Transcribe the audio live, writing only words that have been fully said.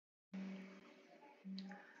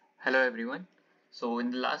Hello everyone. So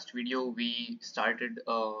in the last video we started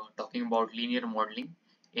talking about linear modeling,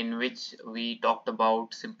 in which we talked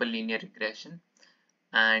about simple linear regression,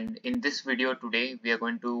 and in this video today we are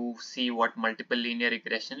going to see what multiple linear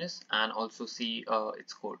regression is and also see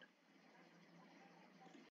its code.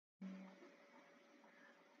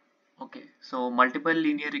 Okay, so multiple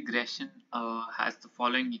linear regression has the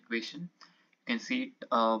following equation. You can see it,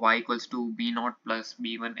 y equals to b0 plus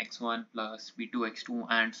b1 x1 plus b2 x2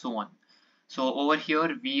 and so on. So over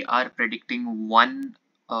here we are predicting one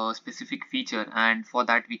specific feature, and for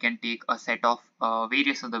that we can take a set of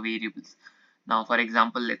various other variables. Now for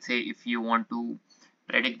example, let's say if you want to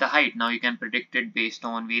predict the height, now you can predict it based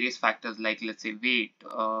on various factors like, let's say, weight,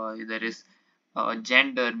 there is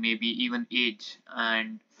gender, maybe even age,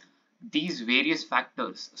 and these various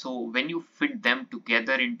factors. So when you fit them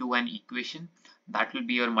together into an equation, that will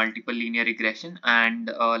be your multiple linear regression.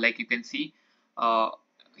 And like you can see, uh,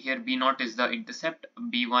 here b0 is the intercept,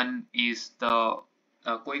 b1 is the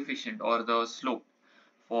coefficient or the slope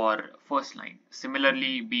for first line.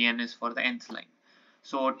 Similarly, bn is for the nth line.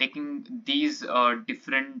 So taking these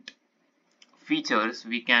different features,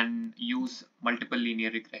 we can use multiple linear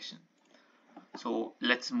regression. So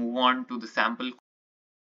let's move on to the sample.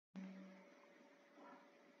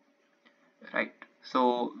 Right,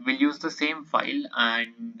 so we'll use the same file,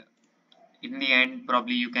 and in the end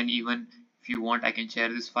probably you can even, if you want, I can share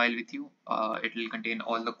this file with you. It will contain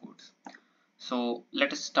all the codes. So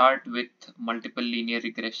let us start with multiple linear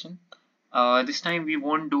regression. This time we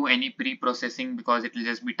won't do any pre-processing because it will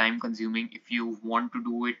just be time consuming. If you want to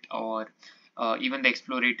do it, or even the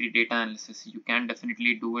exploratory data analysis, you can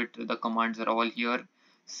definitely do it. The commands are all here,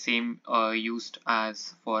 same used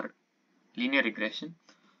as for linear regression.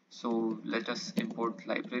 So let us import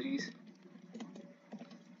libraries.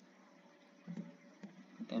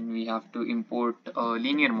 Then we have to import a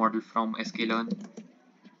linear model from sklearn.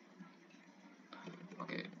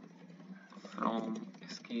 Okay, from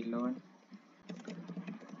sklearn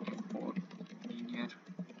import linear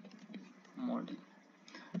model.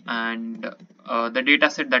 And the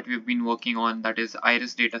dataset that we've been working on, that is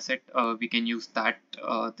iris dataset, we can use that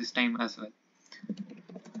this time as well.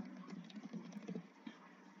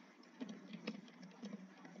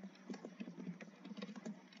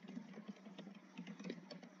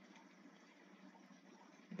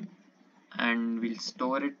 And we'll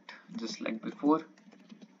store it just like before,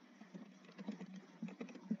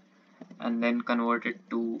 and then convert it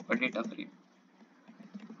to a data frame.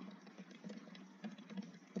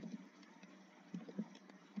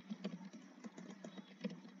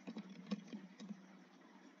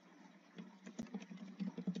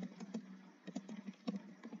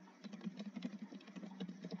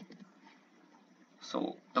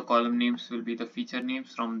 So the column names will be the feature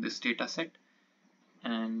names from this data set.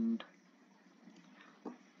 And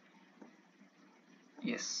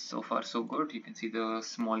yes, so far so good. You can see the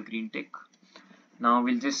small green tick. Now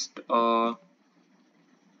we'll just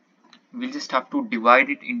have to divide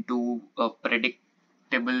it into a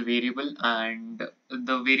predictable variable and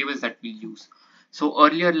the variables that we use. So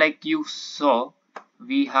earlier, like you saw,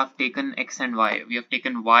 we have taken x and y. We have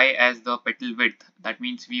taken y as the petal width. That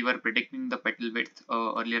means we were predicting the petal width.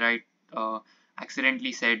 Earlier I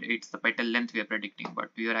accidentally said it's the petal length we are predicting, but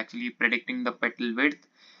we are actually predicting the petal width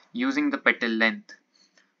using the petal length.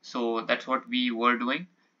 So that's what we were doing.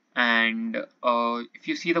 And if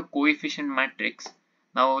you see the coefficient matrix,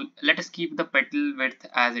 now let us keep the petal width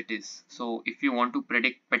as it is. So if you want to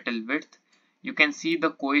predict petal width, you can see the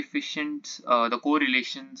coefficients, the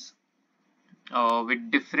correlations with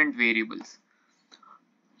different variables.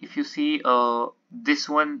 If you see, this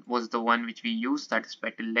one was the one which we used, that is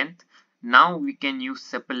petal length. Now we can use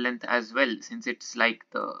sepal length as well, since it's like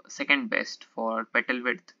the second best for petal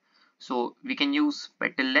width. So we can use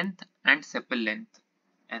petal length and sepal length,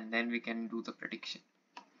 and then we can do the prediction.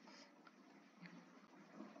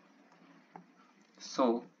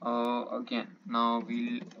 So again, now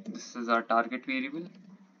this is our target variable.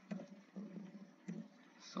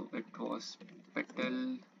 So it was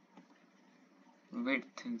petal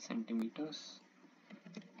width in centimeters,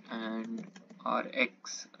 and our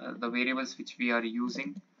x, the variables which we are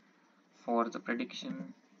using for the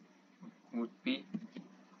prediction would be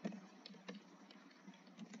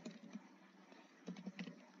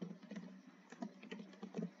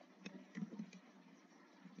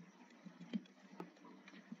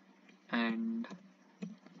and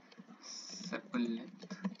sepal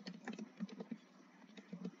length.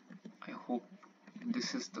 I hope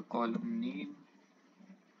this is the column name.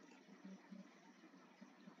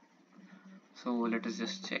 So let us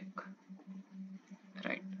just check.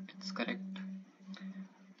 Right, it's correct.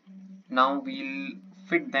 Now we'll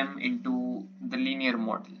fit them into the linear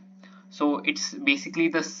model. So it's basically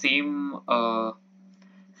the same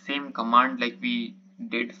command like we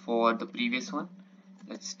did for the previous one.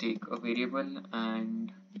 Let's take a variable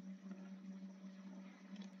and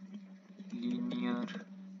linear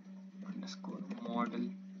underscore model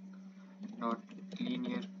dot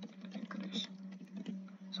linear regression.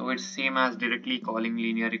 So it's same as directly calling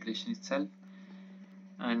linear regression itself,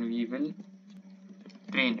 and we will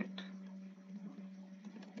train it.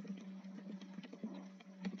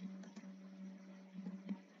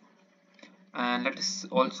 And let us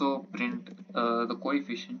also print the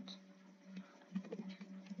coefficients.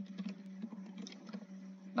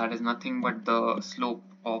 That is nothing but the slope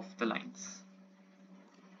of the lines.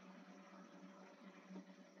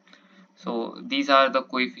 So these are the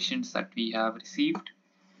coefficients that we have received.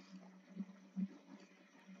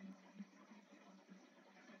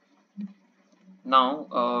 Now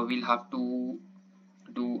we'll have to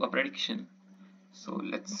do a prediction. So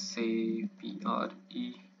let's say PRED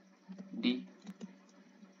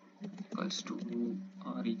equals to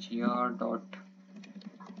regr dot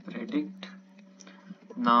predict.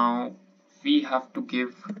 Now we have to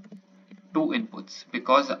give two inputs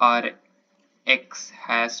because our X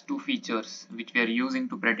has two features which we are using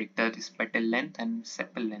to predict, that is petal length and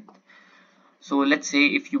sepal length. So let's say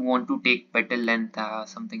if you want to take petal length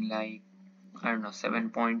something like, I don't know,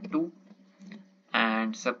 7.2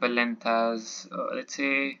 and sepal length as let's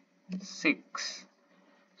say 6.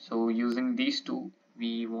 So using these two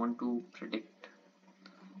we want to predict.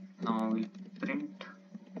 Now we'll print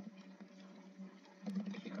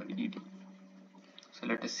red. So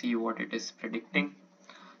let us see what it is predicting.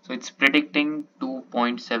 So it's predicting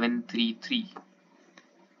 2.733,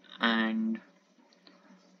 and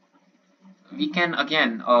we can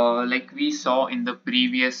again like we saw in the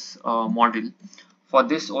previous model, for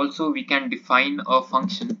this also we can define a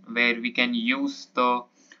function where we can use the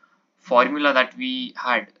formula that we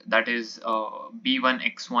had, that is b1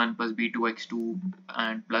 x1 plus b2 x2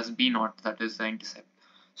 and plus b0, that is the intercept.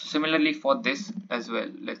 So similarly for this as well,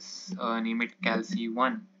 let's name it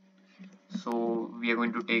calc1. So we are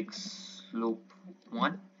going to take slope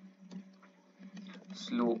 1,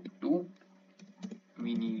 slope 2,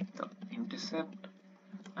 we need the intercept,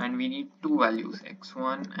 and we need two values,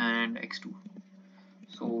 x1 and x2.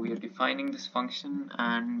 So we are defining this function,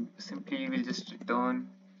 and simply we'll just return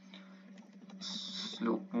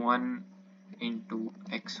slope 1 into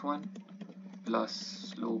x1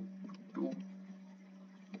 plus slope 2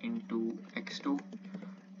 into x2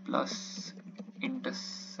 plus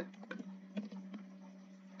intercept.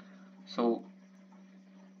 So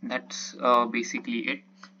that's basically it.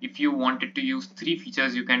 If you wanted to use three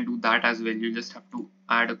features, you can do that as well. You just have to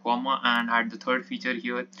add a comma and add the third feature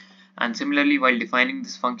here. And similarly, while defining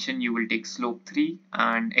this function, you will take slope 3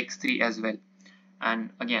 and x3 as well. And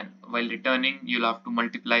again, while returning, you'll have to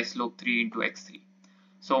multiply slope 3 into x3.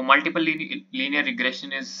 So multiple linear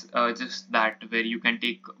regression is just that, where you can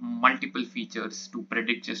take multiple features to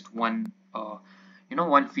predict just one,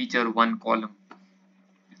 one feature, one column.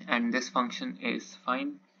 And this function is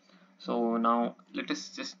fine. So now let us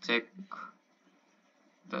just check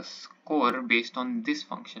the score based on this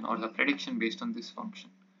function, or the prediction based on this function.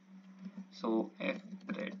 So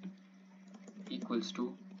fred equals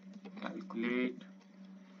to calculate.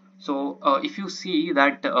 So if you see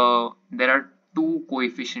that there are two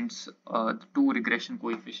coefficients, two regression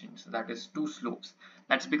coefficients, that is two slopes,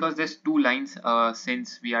 that's because there's two lines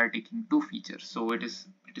since we are taking two features. So it is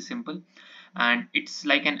pretty simple, and it's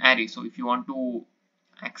like an array. So if you want to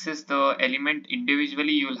access the element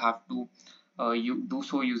individually, you will have to you do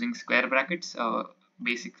so using square brackets,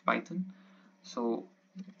 basic Python. So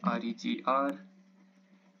regr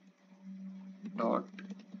dot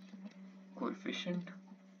coefficient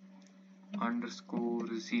underscore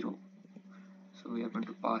 0. So we are going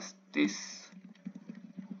to pass this,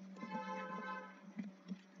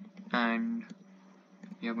 and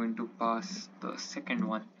we are going to pass the second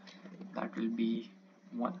one, that will be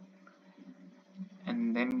 1,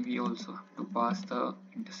 and then we also have to pass the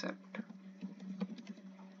intercept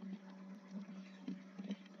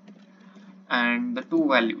and the two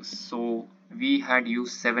values. So we had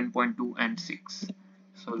used 7.2 and 6.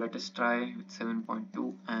 So let us try with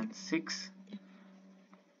 7.2 and 6,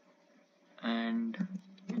 and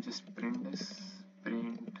you just print this,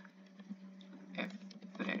 print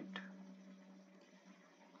fred.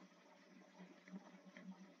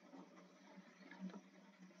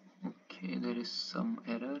 Okay, there is some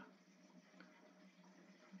error.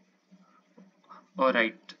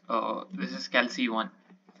 Alright, this is calc1.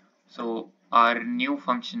 So our new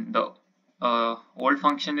function, the old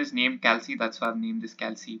function is named calc, that's why I've named this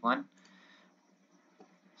calc1.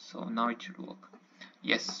 So now it should work.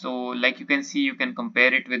 Yes, so like you can see, you can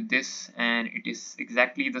compare it with this and it is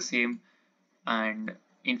exactly the same. And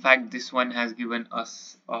in fact, this one has given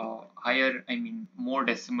us higher, more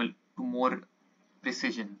decimal to more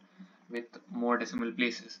precision with more decimal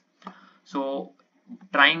places. So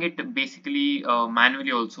trying it basically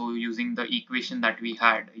manually also using the equation that we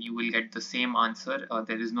had, you will get the same answer.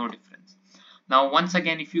 There is no difference. Now once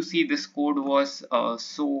again, if you see, this code was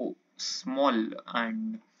so small,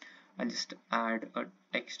 and I'll just add a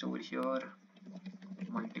text over here,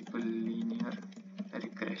 multiple linear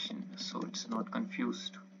regression, so it's not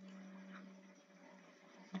confused.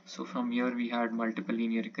 So from here we had multiple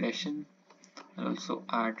linear regression. I'll also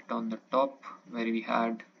add it on the top where we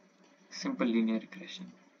had simple linear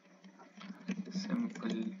regression.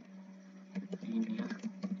 Simple linear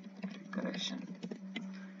regression.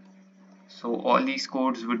 So all these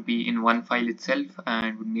codes would be in one file itself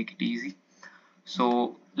and would make it easy.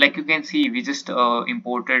 So like you can see, we just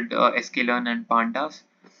imported sklearn and pandas.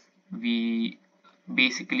 We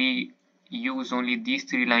basically use only these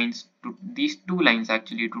two lines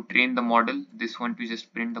actually to train the model, this one to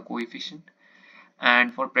just print the coefficient,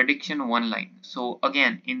 and for prediction one line. So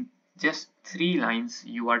again, in just 3 lines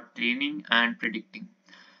you are training and predicting.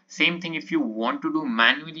 Same thing, if you want to do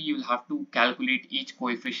manually, you'll have to calculate each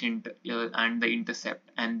coefficient and the intercept,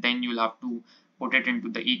 and then you'll have to put it into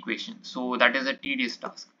the equation. So that is a tedious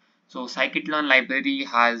task. So scikit-learn library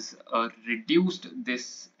has reduced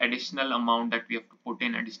this additional amount that we have to put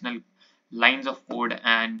in, additional lines of code,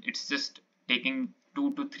 and it's just taking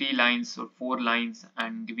 2 to 3 lines or 4 lines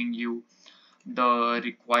and giving you the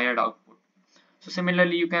required output. So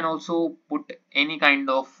similarly, you can also put any kind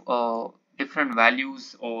of different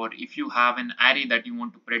values, or if you have an array that you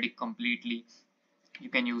want to predict completely, you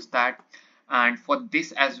can use that. And for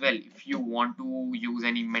this as well, if you want to use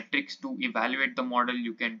any metrics to evaluate the model,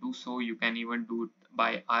 you can do so. You can even do it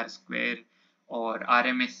by R-square or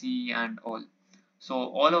RMSE and all. So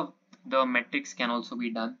all of the metrics can also be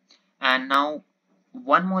done. And now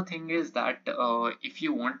one more thing is that if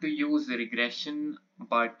you want to use regression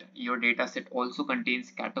but your data set also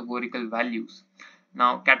contains categorical values.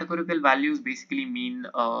 Now categorical values basically mean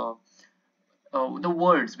the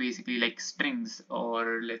words, basically like strings,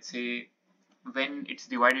 or let's say when it's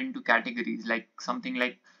divided into categories, like something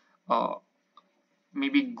like uh,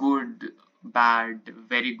 maybe good, bad,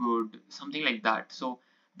 very good, something like that. So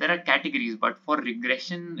there are categories, but for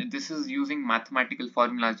regression, this is using mathematical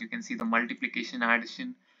formulas. You can see the multiplication,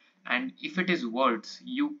 addition, and if it is words,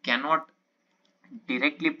 you cannot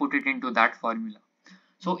directly put it into that formula.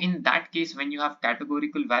 So in that case, when you have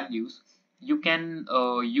categorical values, you can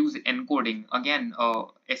use encoding. Again,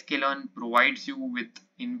 sklearn provides you with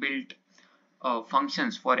inbuilt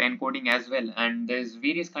functions for encoding as well, and there's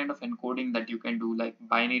various kind of encoding that you can do, like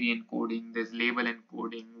binary encoding, there's label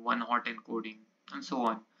encoding, one hot encoding, and so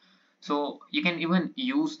on. So you can even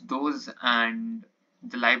use those, and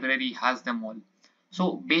the library has them all.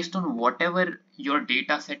 So based on whatever your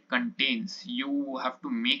data set contains, you have to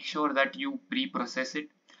make sure that you pre-process it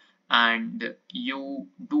and you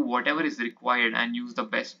do whatever is required and use the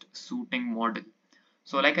best suiting model.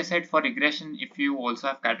 So like I said, for regression, if you also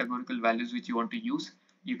have categorical values which you want to use,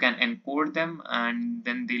 you can encode them, and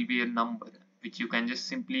then there'll be a number which you can just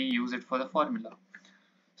simply use it for the formula.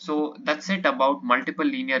 So that's it about multiple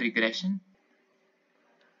linear regression.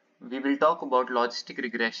 We will talk about logistic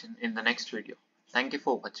regression in the next video. Thank you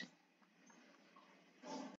for watching.